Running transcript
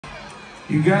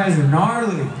You guys are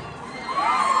gnarly.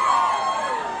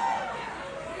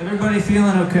 Everybody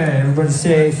feeling okay? Everybody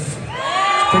safe? It's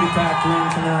a pretty packed room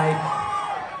tonight.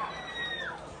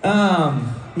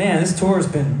 Man, this tour has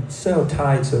been so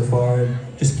tight so far. I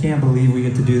just can't believe we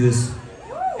get to do this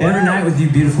every night with you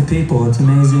beautiful people. It's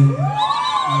amazing.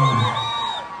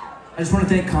 I just want to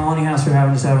thank Colony House for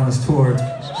having us out on this tour. It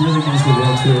really means the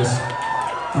world to us.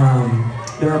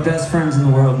 They're our best friends in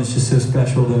the world, and it's just so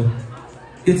special to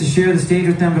get to share the stage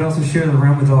with them, but also share the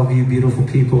room with all of you beautiful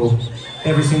people.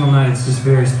 Every single night, it's just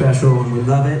very special, and we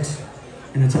love it,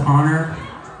 and it's an honor.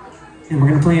 And we're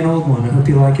gonna play an old one. I hope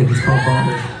you like it. It's called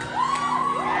Bother.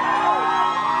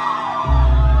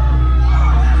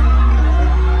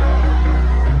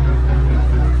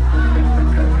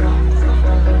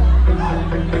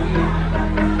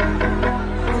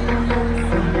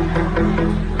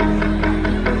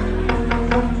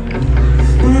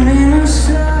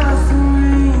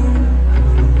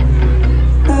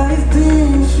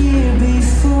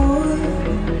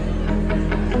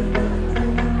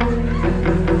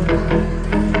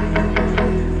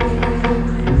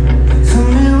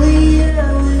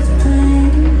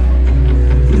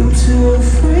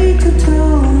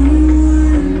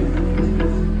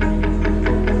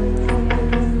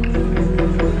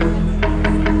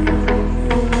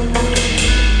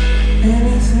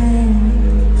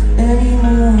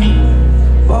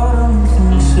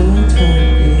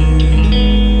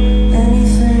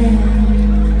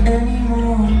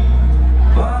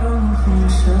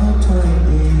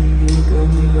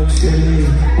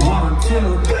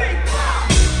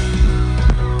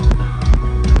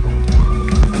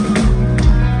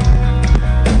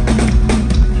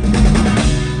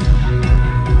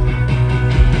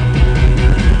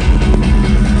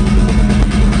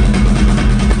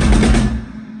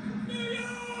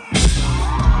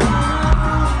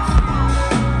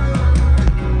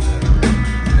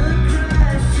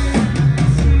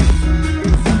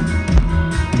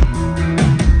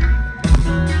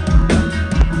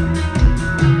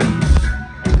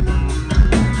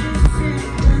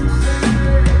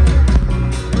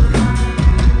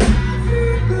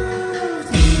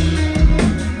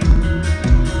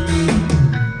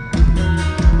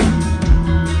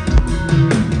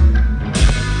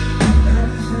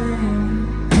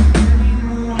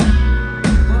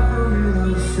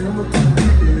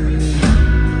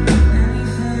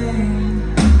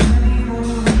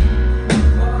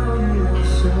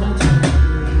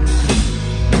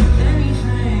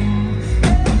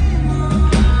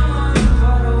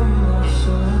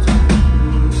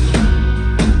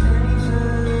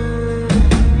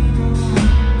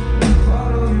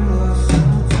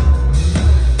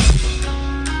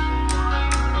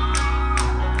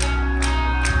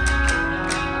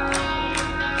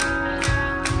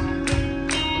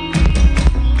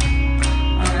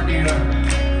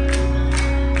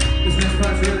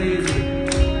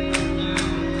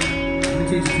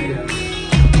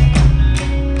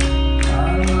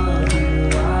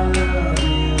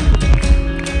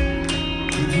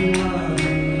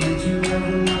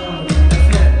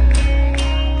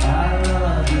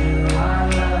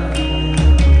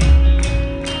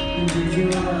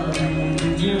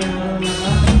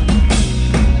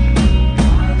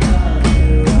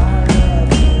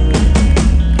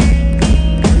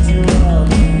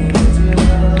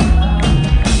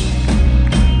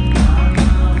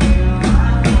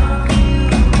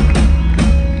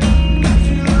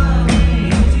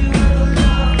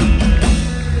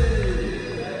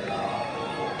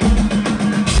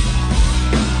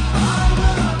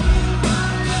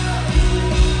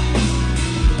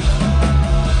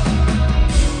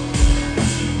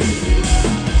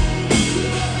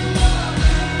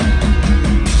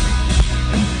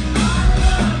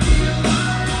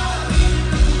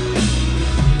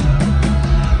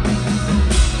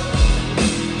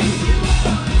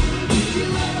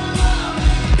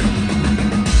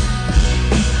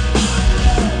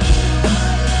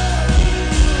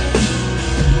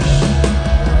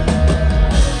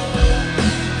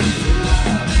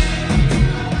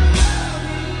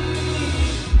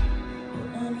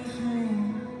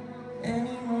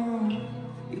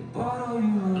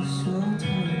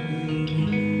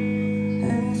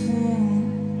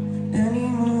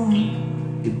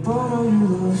 You bottle your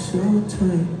love so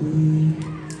tightly.